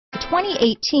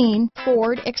2018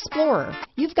 Ford Explorer.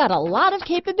 You've got a lot of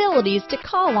capabilities to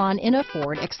call on in a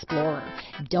Ford Explorer.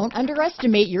 Don't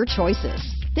underestimate your choices.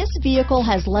 This vehicle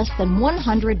has less than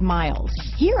 100 miles.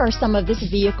 Here are some of this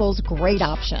vehicle's great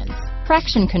options: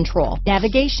 traction control,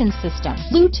 navigation system,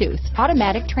 Bluetooth,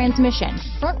 automatic transmission,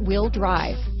 front wheel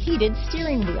drive, heated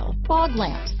steering wheel, fog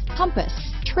lamps, compass,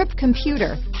 trip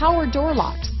computer, power door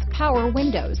locks, power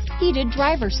windows, heated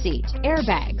driver's seat,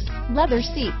 airbags, leather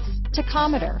seats,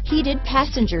 tachometer, heated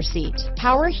passenger seat,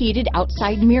 power heated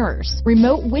outside mirrors,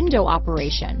 remote window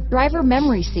operation, driver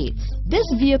memory seats. This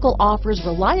vehicle offers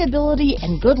reliability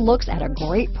and good looks at a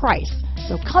great price.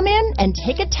 So come in and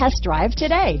take a test drive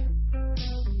today.